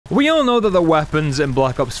We all know that the weapons in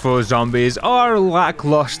Black Ops 4 Zombies are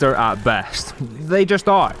lackluster at best. They just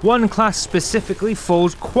are. One class specifically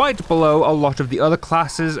falls quite below a lot of the other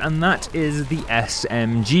classes, and that is the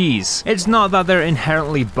SMGs. It's not that they're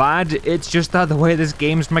inherently bad, it's just that the way this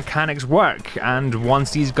game's mechanics work, and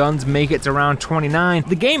once these guns make it to round 29,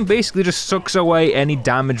 the game basically just sucks away any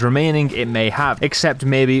damage remaining it may have, except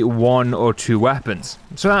maybe 1 or 2 weapons.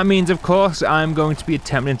 So that means, of course, I'm going to be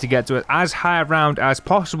attempting to get to it as high a round as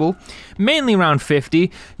possible, mainly round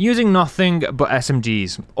 50, using nothing but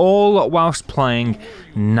SMGs, all whilst playing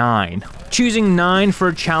 9. Choosing 9 for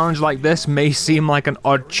a challenge like this may seem like an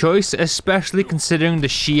odd choice, especially considering the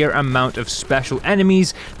sheer amount of special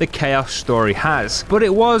enemies the Chaos story has, but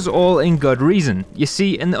it was all in good reason. You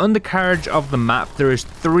see, in the undercarriage of the map there is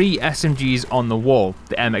 3 SMGs on the wall,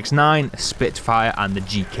 the MX-9, Spitfire and the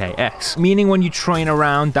GKS, meaning when you train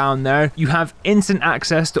around down there, you have instant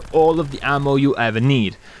access to all of the ammo you'll ever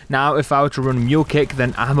need. Now, if I were to run Mule Kick,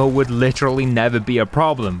 then ammo would literally never be a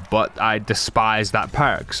problem, but I despise that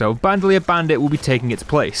perk, so Bandolier Bandit will be taking its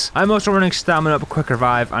place. I'm also running Stamina Up, Quick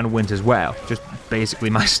Revive and Wind as well, just basically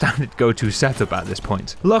my standard go-to setup at this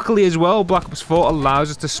point. Luckily as well, Black Ops 4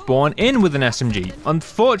 allows us to spawn in with an SMG.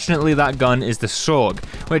 Unfortunately, that gun is the SOG,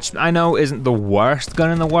 which I know isn't the worst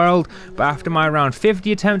gun in the world, but after my round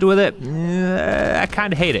 50 attempt with it, I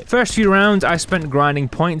kinda hate it. First few rounds I spent grinding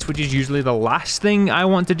points, which is usually the last thing I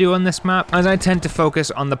want to do on this map, as I tend to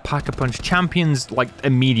focus on the Pack-a-Punch champions like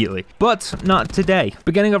immediately. But not today.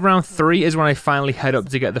 Beginning of round 3 is when I finally head up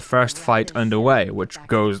to get the first fight underway, which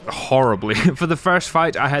goes horribly. For the first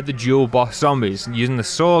fight I had the dual boss zombies. Using the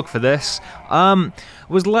SOG for this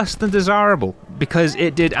was less than desirable, because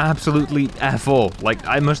it did absolutely F all. Like,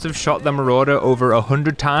 I must have shot the Marauder over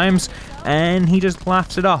 100 times and he just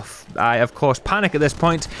laughs it off. I of course panic at this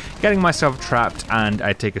point, getting myself trapped, and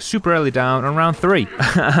I take a super early down on round 3.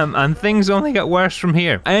 And things only get worse from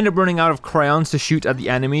here. I end up running out of crayons to shoot at the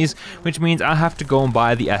enemies, which means I have to go and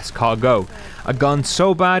buy the escargot. A gun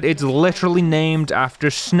so bad it's literally named after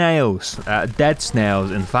snails. Dead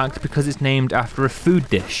snails in fact, because it's named after a food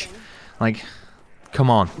dish. Like, come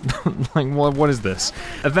on. Like, what is this?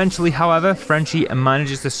 Eventually, however, Frenchie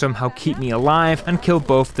manages to somehow keep me alive and kill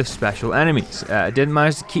both the special enemies. Didn't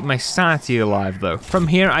manage to keep my sanity alive though. From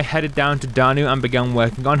here, I headed down to Danu and began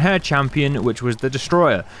working on her champion, which was the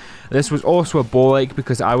Destroyer. This was also a ball ache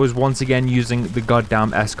because I was once again using the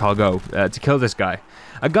goddamn escargot to kill this guy.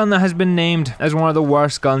 A gun that has been named as one of the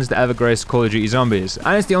worst guns to ever grace Call of Duty Zombies,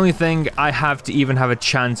 and it's the only thing I have to even have a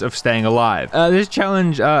chance of staying alive. This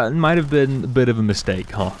challenge might have been a bit of a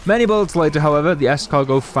mistake, huh? Many bullets later, however, the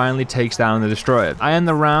escargot finally takes down the Destroyer. I end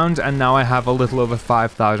the round, and now I have a little over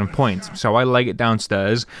 5,000 points, so I leg it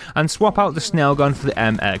downstairs and swap out the snail gun for the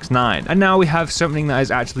MX-9. And now we have something that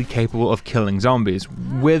is actually capable of killing zombies,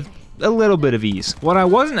 with a little bit of ease. What I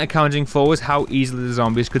wasn't accounting for was how easily the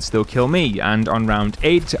zombies could still kill me, and on round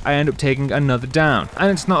 8 I end up taking another down. And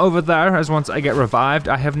it's not over there, as once I get revived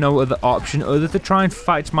I have no other option other to try and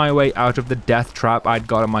fight my way out of the death trap I'd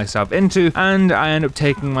gotten myself into, and I end up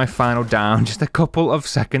taking my final down just a couple of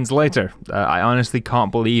seconds later. I honestly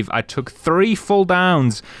can't believe I took 3 full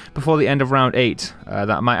downs before the end of round 8.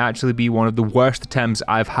 That might actually be one of the worst attempts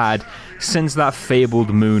I've had since that fabled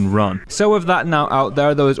moon run. So with that now out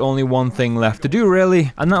there was only one thing left to do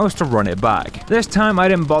really, and that was to run it back. This time I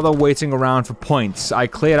didn't bother waiting around for points. I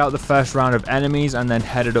cleared out the first round of enemies and then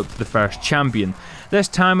headed up to the first champion. This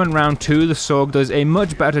time on round 2, the SOG does a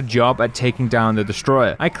much better job at taking down the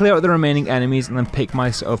Destroyer. I clear out the remaining enemies and then pick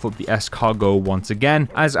myself up the escargot once again,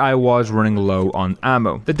 as I was running low on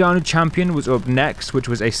ammo. The Danu champion was up next, which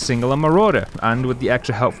was a singular Marauder, and with the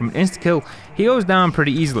extra help from an insta-kill, he goes down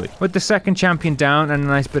pretty easily. With the second champion down and a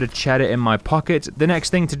nice bit of cheddar in my pocket, the next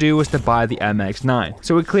thing to do was to buy the MX-9.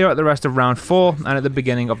 So we clear out the rest of round 4, and at the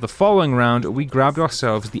beginning of the following round, we grabbed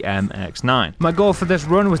ourselves the MX-9. My goal for this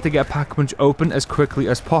run was to get Pack-a-Punch open as quickly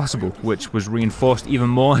as possible, which was reinforced even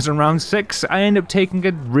more as in round 6, I ended up taking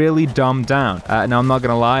it really dumb down. Now I'm not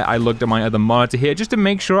gonna lie, I looked at my other monitor here just to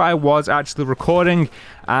make sure I was actually recording,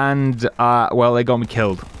 and well, they got me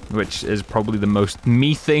killed, which is probably the most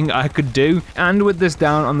me thing I could do. And with this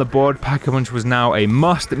down on the board, Pack-a-Punch was now a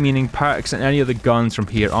must, meaning perks and any other guns from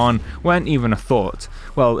here on weren't even a thought.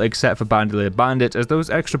 Well, except for Bandolier Bandit, as those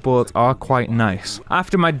extra bullets are quite nice.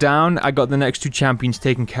 After my down, I got the next 2 champions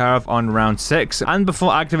taken care of on round 6, and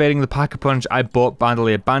before activating the Pack-a-Punch, I bought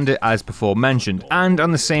Bandolier Bandit as before mentioned. And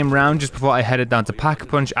on the same round, just before I headed down to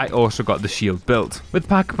Pack-a-Punch, I also got the shield built. With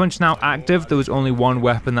Pack-a-Punch now active, there was only one weapon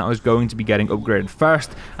weapon that was going to be getting upgraded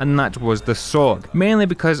first, and that was the SOG. Mainly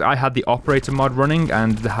because I had the operator mod running,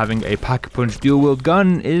 and having a pack-a-punch dual-wield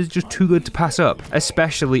gun is just too good to pass up,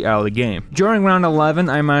 especially early game. During round 11,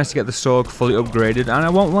 I managed to get the SOG fully upgraded, and I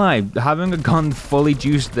won't lie, having a gun fully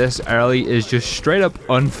juiced this early is just straight up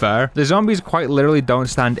unfair. The zombies quite literally don't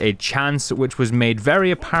stand a chance, which was made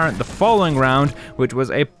very apparent the following round, which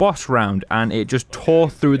was a boss round, and it just tore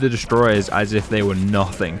through the destroyers as if they were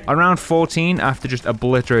nothing. Around 14, after just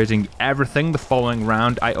obliterating everything the following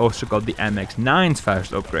round, I also got the MX-9's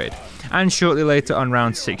first upgrade. And shortly later on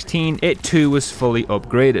round 16, it too was fully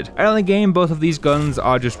upgraded. Early game, both of these guns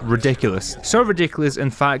are just ridiculous. So ridiculous, in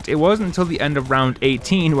fact, it wasn't until the end of round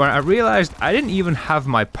 18 where I realized I didn't even have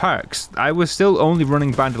my perks. I was still only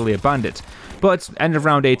running Bandolier Bandit. But end of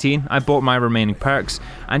round 18, I bought my remaining perks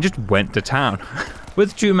and just went to town.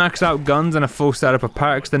 With 2 maxed out guns and a full setup of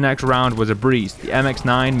perks, the next round was a breeze. The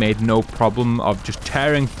MX-9 made no problem of just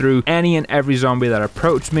tearing through any and every zombie that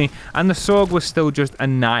approached me, and the SOG was still just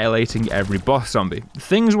annihilating every boss zombie.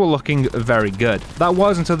 Things were looking very good. That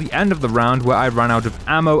was until the end of the round where I ran out of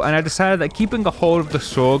ammo, and I decided that keeping a hold of the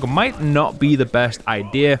SOG might not be the best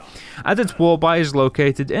idea, as its wallby is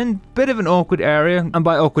located in a bit of an awkward area, and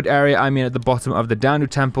by awkward area I mean at the bottom of the Danu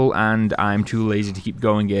temple, and I'm too lazy to keep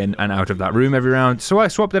going in and out of that room every round. So I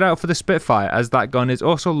swapped it out for the Spitfire, as that gun is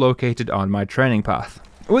also located on my training path.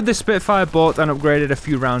 With the Spitfire bought and upgraded a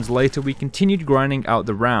few rounds later, we continued grinding out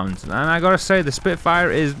the rounds, and I gotta say, the Spitfire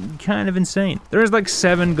is kind of insane. There is like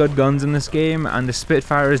 7 good guns in this game, and the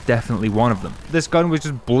Spitfire is definitely one of them. This gun was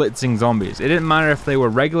just blitzing zombies. It didn't matter if they were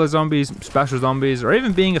regular zombies, special zombies, or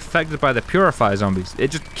even being affected by the Purifier zombies.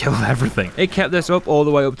 It just killed everything. It kept this up all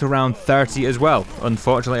the way up to round 30 as well.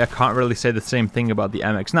 Unfortunately, I can't really say the same thing about the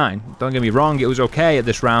MX-9. Don't get me wrong, it was okay at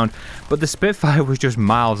this round, but the Spitfire was just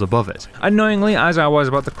miles above it. Annoyingly, as I was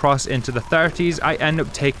about to cross into the 30s, I end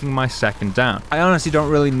up taking my second down. I honestly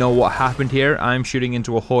don't really know what happened here. I'm shooting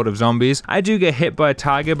into a horde of zombies. I do get hit by a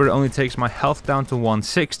tiger, but it only takes my health down to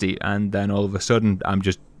 160, and then all of a sudden I'm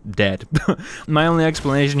just dead. My only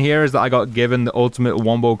explanation here is that I got given the ultimate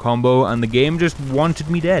wombo combo and the game just wanted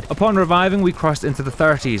me dead. Upon reviving, we crossed into the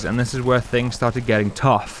 30s, and this is where things started getting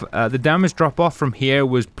tough. The damage drop off from here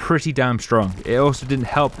was pretty damn strong. It also didn't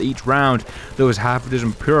help that each round there was half a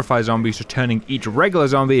dozen Purify zombies, so turning each regular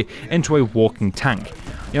zombie into a walking tank.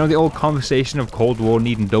 You know the old conversation of Cold War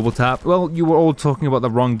needing double tap? Well, you were all talking about the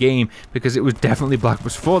wrong game, because it was definitely Black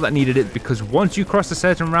Ops 4 that needed it, because once you cross a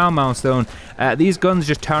certain round milestone, these guns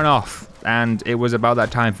just turn off. And it was about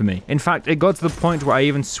that time for me. In fact, it got to the point where I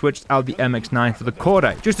even switched out the MX-9 for the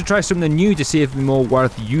Cordite, just to try something new to see if it would be more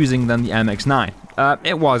worth using than the MX-9.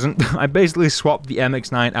 It wasn't. I basically swapped the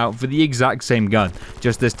MX-9 out for the exact same gun,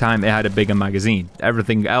 just this time it had a bigger magazine.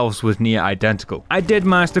 Everything else was near identical. I did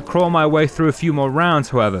manage to crawl my way through a few more rounds,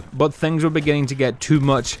 however, but things were beginning to get too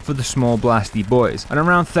much for the small blasty boys. And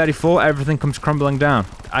around 34, everything comes crumbling down.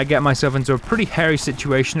 I get myself into a pretty hairy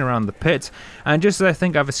situation around the pit, and just as I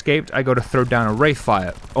think I've escaped, I go to throw down a Wraith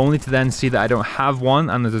Fire, only to then see that I don't have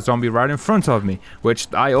one and there's a zombie right in front of me,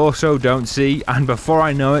 which I also don't see, and before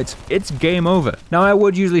I know it, it's game over. Now I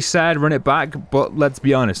would usually say I'd run it back, but let's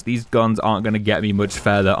be honest, these guns aren't going to get me much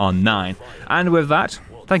further on 9. And with that,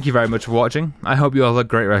 thank you very much for watching. I hope you all have a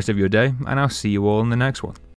great rest of your day, and I'll see you all in the next one.